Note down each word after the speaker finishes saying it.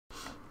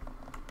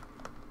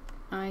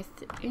I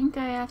think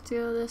I have to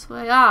go this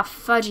way. Ah,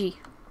 fudgy.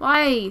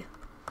 Why?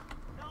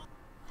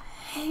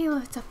 Hey,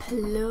 what's up?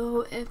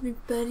 Hello,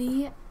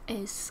 everybody.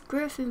 It's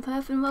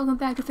Gryffinpuff, and welcome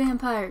back to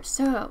Vampyr.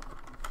 So,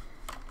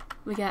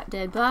 we got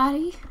Dead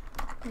Body,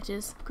 which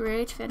is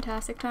great,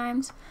 fantastic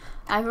times.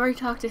 I've already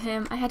talked to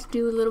him. I had to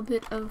do a little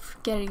bit of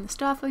getting the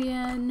stuff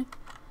again.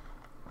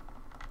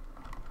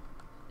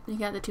 You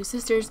got the two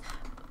sisters.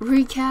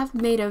 Recap,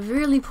 made a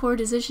really poor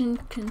decision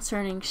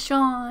concerning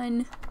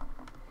Sean.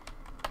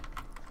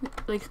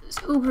 Like,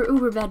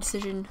 uber bad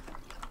decision.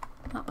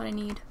 Not what I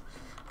need.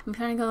 I'm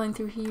kind of going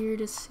through here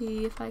to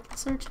see if I can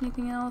search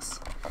anything else.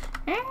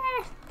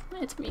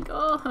 Let me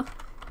go.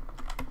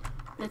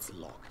 It's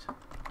locked.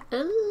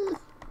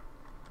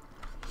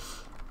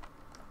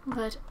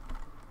 But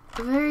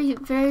a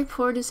very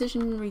poor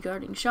decision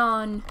regarding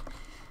Sean.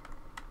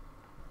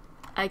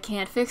 I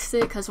can't fix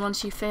it because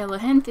once you fail a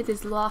hint, it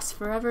is lost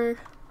forever.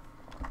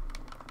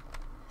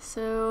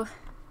 So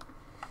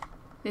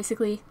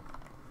basically,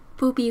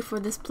 poopy for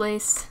this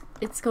place.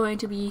 It's going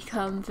to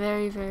become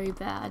very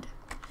bad.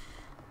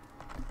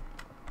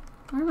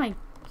 Where am I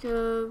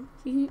go?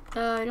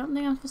 I don't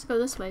think I'm supposed to go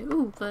this way.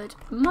 Ooh, but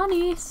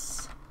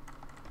monies.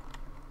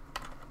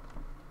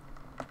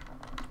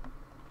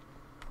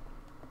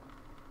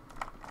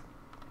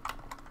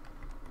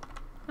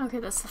 Okay,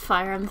 that's the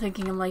fire. I'm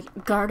thinking I'm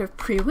like, guard of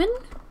Prewin?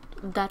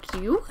 That's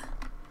you?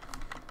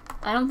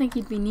 I don't think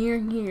he'd be near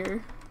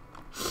here.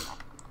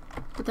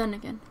 But then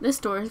again, this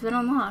door has been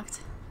unlocked.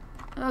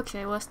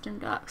 Okay, Western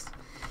Docks.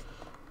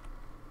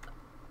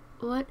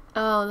 What?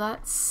 Oh,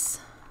 that's...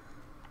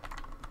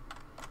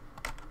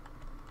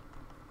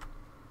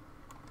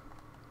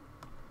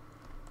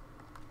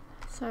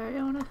 Sorry,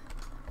 I wanna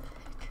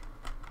pick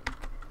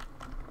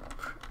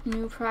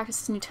new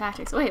practices, new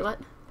tactics. Wait, what?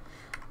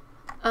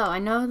 Oh, I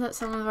know that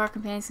some of our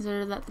companions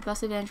consider that the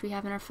best advantage we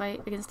have in our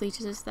fight against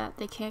leeches is that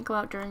they can't go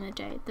out during the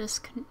day.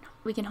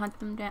 We can hunt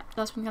them down.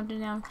 Thus, we can hunt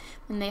them down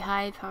when they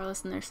hide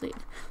powerless in their sleep.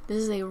 This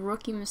is a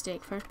rookie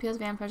mistake. First, because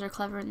vampires are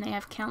clever and they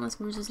have countless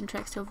ruses and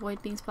tricks to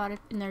avoid being spotted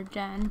in their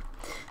den.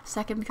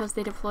 Second, because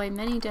they deploy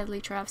many deadly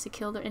traps to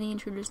kill any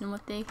intruders in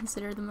what they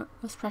consider the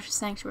most precious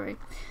sanctuary.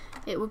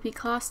 It would be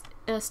cost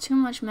us too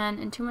much men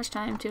and too much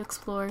time to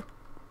explore.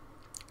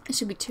 It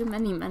should be too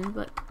many men,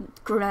 but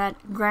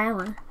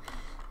grammar.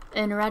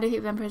 And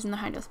eradicate vampires in the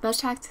hideouts. Best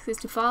tactic is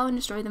to follow and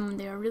destroy them when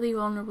they are really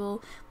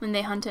vulnerable. When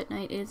they hunt at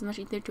night, it is much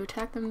easier to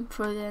attack them,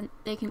 for then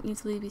they can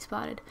easily be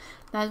spotted.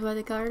 That is why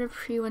the guard of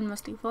Prewin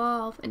must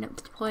evolve and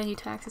deploy new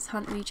tactics,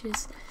 hunt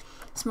leeches,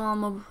 small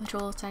mobile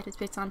patrol tactics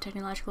based on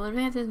technological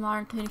advances,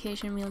 modern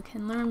communication. We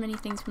can learn many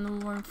things from the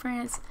war in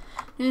France.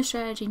 New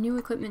strategy, new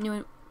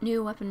equipment,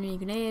 new weaponry,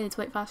 grenades,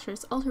 white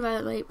phosphorus,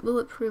 ultraviolet light,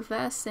 bulletproof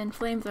vests, and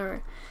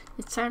flamethrower.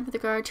 It's time for the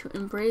guard to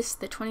embrace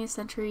the 20th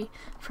century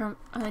from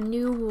A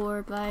New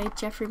War by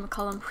Jeffrey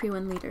McCollum,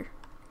 Prewin leader.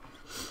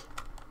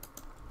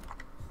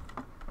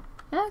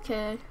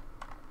 Okay.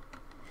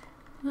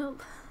 Well,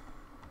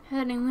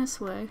 heading this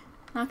way.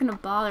 Not gonna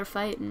bother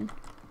fighting.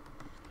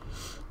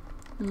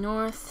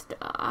 North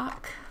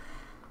Dock.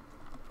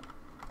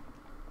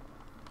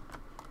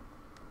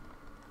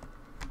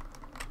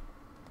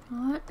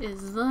 What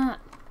is that?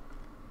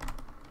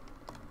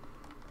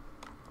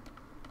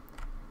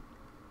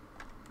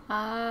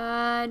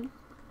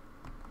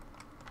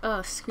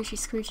 Oh,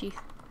 screechy.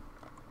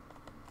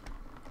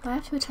 Do I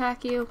have to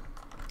attack you?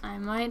 I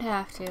might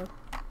have to.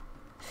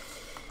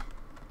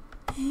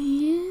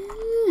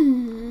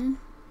 Yeah.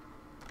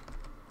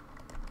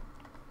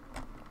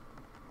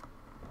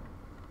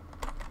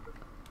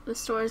 The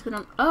store has been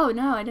on. Oh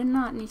no, I did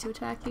not need to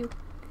attack you.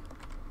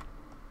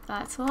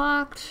 That's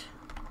locked.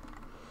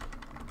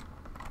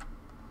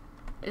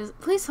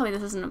 Please tell me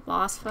this isn't a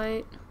boss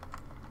fight.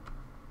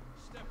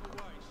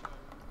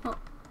 Well,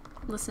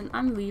 listen,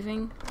 I'm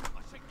leaving.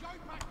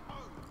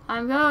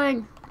 I'm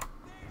going.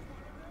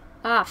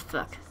 Ah,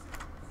 fuck.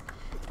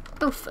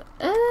 Oh,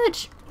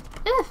 fudge.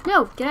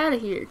 No, get out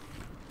of here.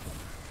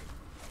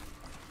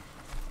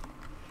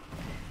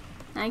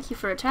 Thank you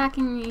for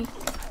attacking me.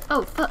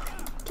 Oh, fuck.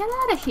 Get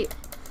out of here.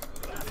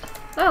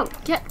 Oh,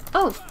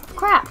 oh,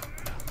 crap.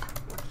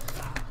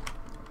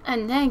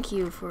 And thank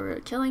you for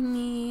killing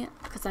me,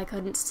 because I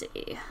couldn't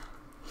see.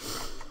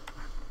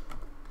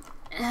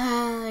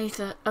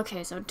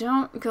 Okay, so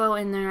don't go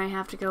in there. I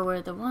have to go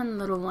where the one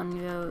little one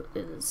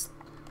is.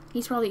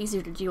 He's probably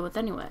easier to deal with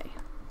anyway.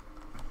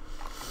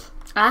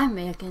 I'm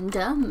making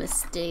dumb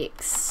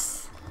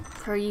mistakes,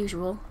 per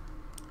usual.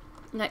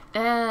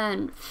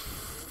 And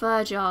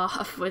fudge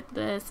off with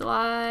this.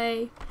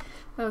 Why?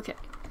 Okay,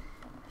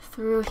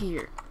 through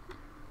here.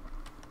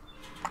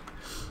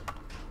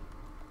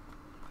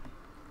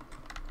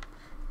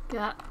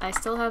 I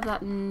still have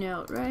that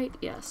note, right?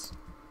 Yes.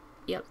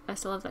 Yep, I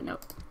still have that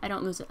note. I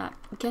don't lose it.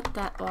 Get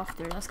that off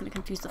there. That's gonna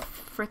confuse the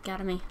frick out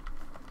of me.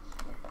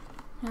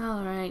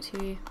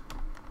 Alrighty.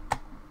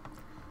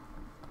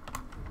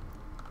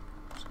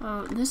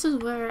 So, this is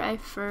where I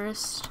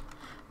first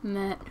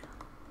met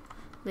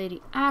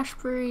Lady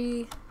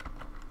Ashbury.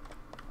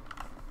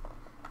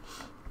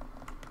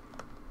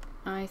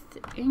 I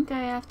think I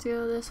have to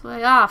go this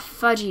way. Ah,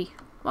 fudgy.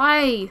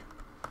 Why?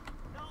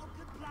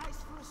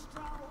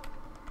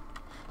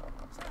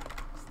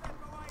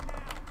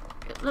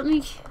 Let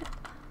me...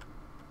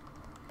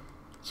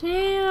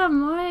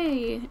 Damn,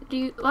 why?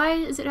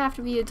 Why does it have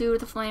to be a dude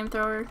with a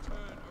flamethrower?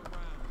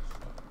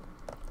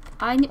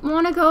 I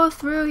want to go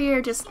through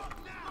here, just...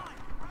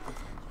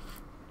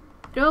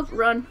 Nope,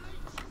 run.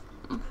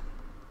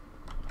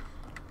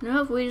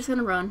 Nope, we're just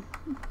gonna run.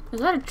 Is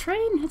that a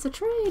train? It's a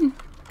train!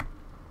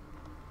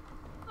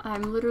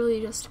 I'm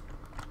literally just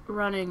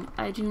running.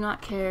 I do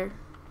not care.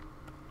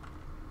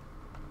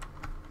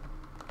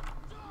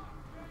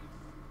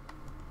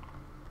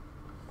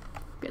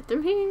 Get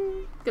through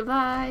here.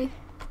 Goodbye.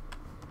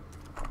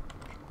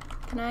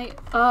 Can I?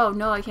 Oh,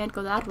 no, I can't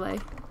go that way.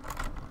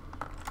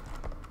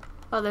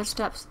 Oh, there's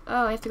steps.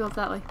 Oh, I have to go up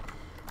that way.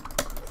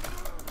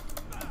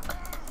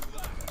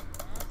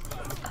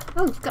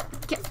 Oh,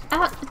 get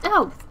out.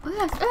 Oh,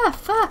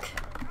 fuck.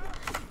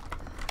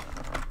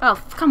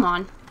 Oh, come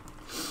on.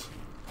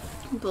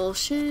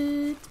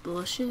 Bullshit.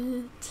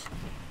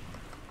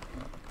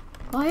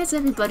 Why is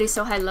everybody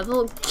so high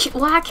level?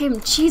 Whack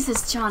him.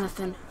 Jesus,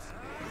 Jonathan.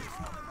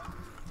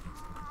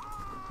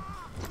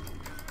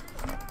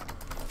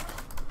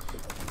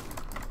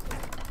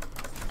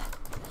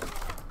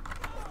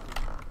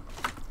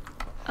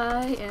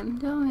 I am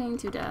going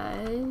to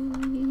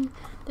die.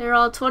 They're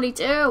all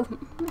 22.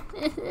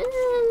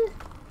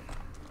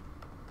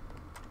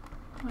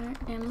 Where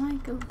am I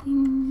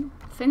going?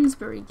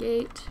 Finsbury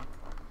Gate.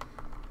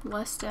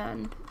 West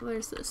End.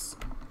 Where's this?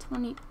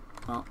 20.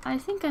 Well, I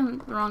think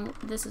I'm wrong.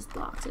 This is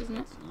locked, isn't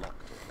it?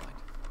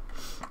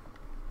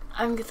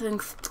 I'm getting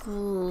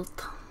told.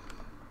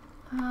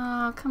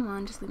 Oh, come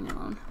on. Just leave me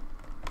alone.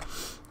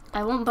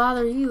 I won't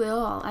bother you at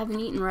all. I haven't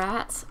eaten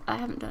rats. I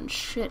haven't done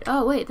shit.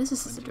 Oh, wait. This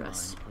is his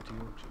address.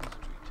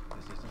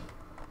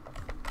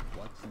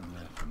 What's in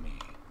there for me?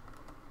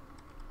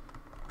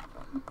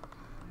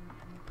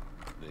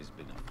 There's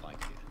been a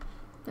fight here.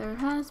 There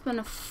has been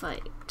a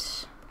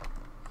fight.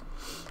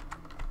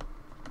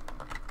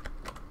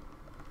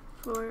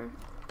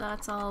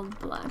 That's all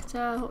blacked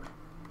out.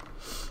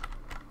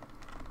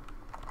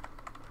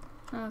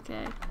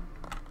 Okay.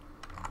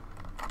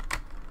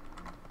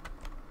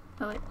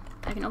 Oh wait,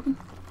 I can open?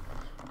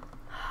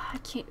 I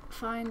can't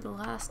find the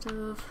last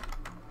of...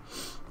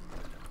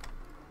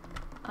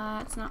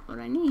 That's not what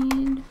I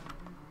need.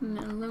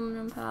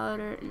 Aluminum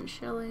powder and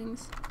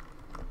shillings.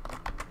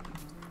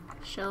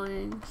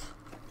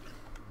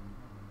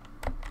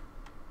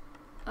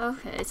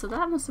 Okay, so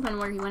that must have been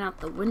where he went out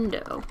the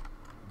window.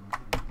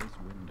 His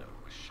window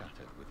was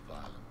shattered with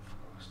violent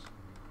force.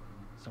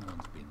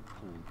 Someone's been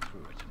pulled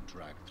through it and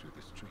dragged through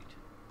the street.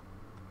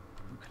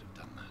 Who could have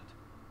done that?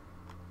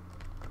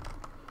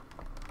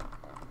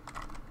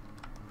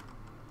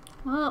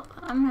 Well,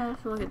 I'm gonna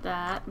have to look at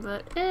that,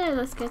 but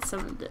let's get some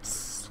of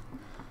this.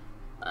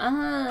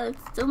 It's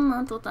still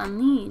not what I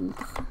need.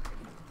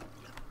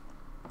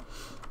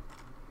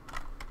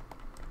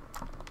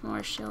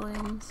 More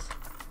shillings.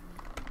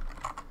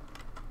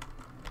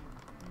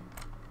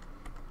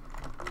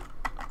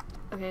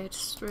 Okay,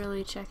 just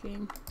really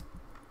checking.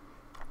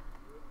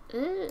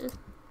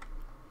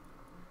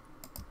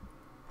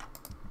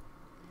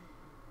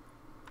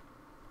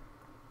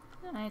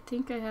 I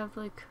think I have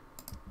like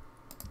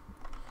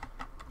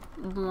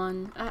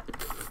one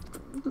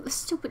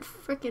stupid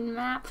freaking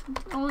map.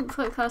 I won't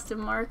put custom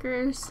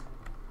markers.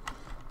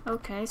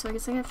 Okay, so I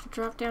guess I have to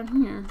drop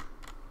down here.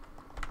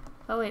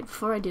 Oh wait,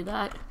 before I do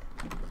that.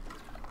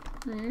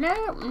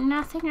 No,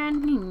 nothing I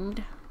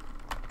need.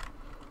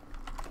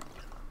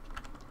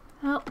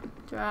 Oh,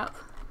 drop.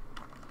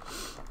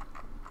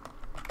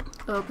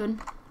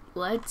 Open.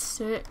 Lead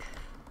stick.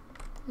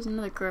 There's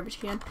another garbage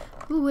can.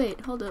 Ooh,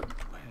 wait, hold up.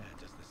 Where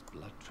does this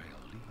blood trail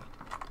lead?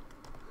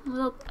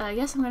 Well, I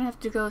guess I'm gonna have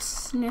to go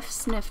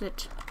sniff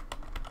it.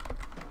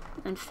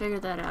 And figure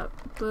that out.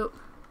 Boop.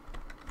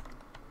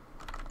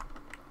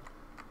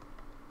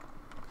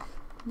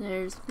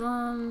 There's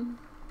one.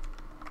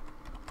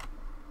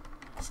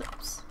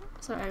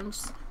 Sorry, I'm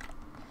just...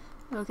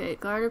 Okay,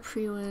 guard a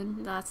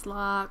pre-win. That's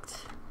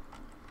locked.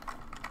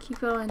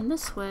 Keep going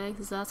this way,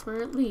 because that's where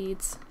it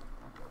leads.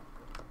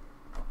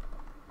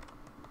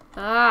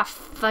 Ah,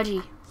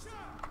 fudgy.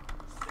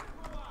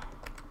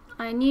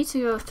 I need to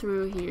go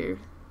through here.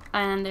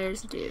 And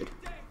there's a dude.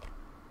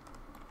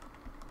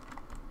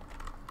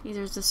 He's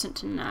resistant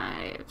to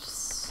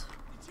knives.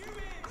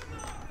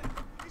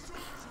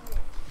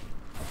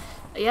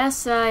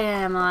 Yes, I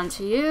am. On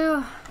to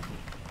you.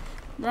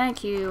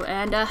 Thank you,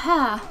 and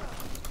aha!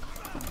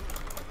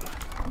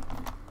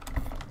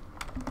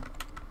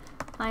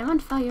 I'm on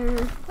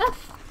fire. Ah,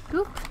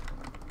 oop.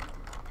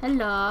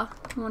 Hello.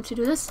 You want to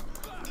do this?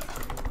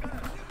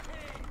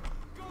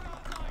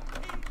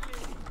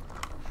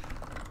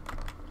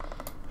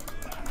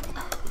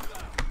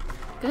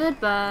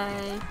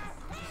 Goodbye.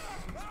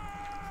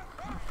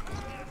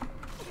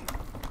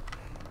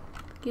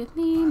 Give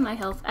me my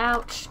health.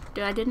 Ouch.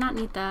 I did not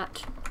need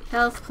that.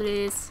 Health,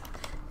 please.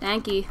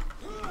 Thank you.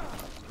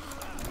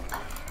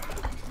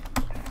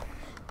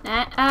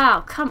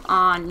 Ow, come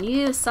on,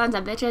 you sons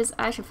of bitches.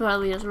 I should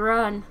probably just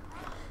run.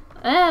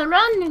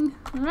 Running.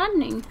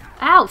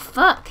 Ow,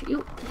 fuck.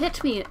 You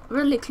hit me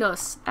really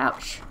close.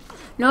 Ouch.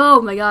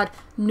 No, my god.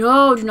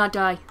 No, do not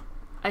die.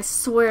 I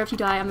swear if you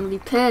die, I'm gonna be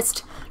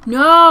pissed.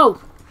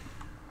 No!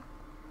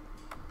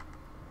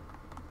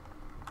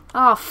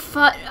 Oh,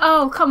 fuck.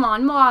 Oh, come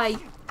on. Why?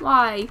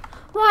 Why?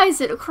 Why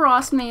is it a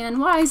cross, man?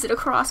 Why is it a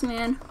cross,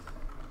 man?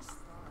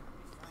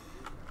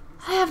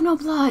 I have no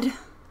blood.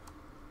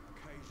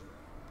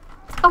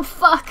 Oh,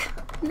 fuck.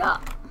 No.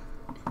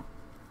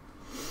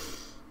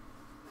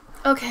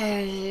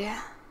 Okay.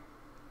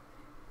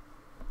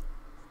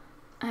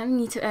 I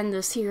need to end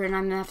this here, and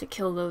I'm gonna have to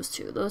kill those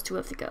two. Those two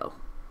have to go.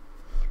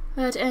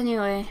 But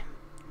anyway.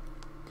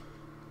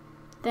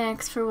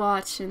 Thanks for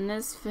watching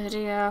this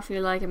video. If you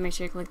like it, make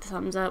sure you click the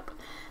thumbs up.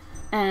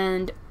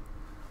 And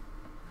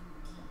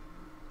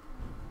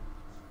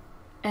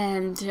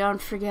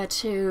don't forget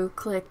to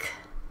click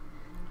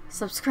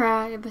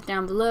subscribe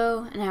down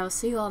below, and I will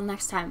see you all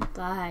next time.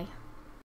 Bye.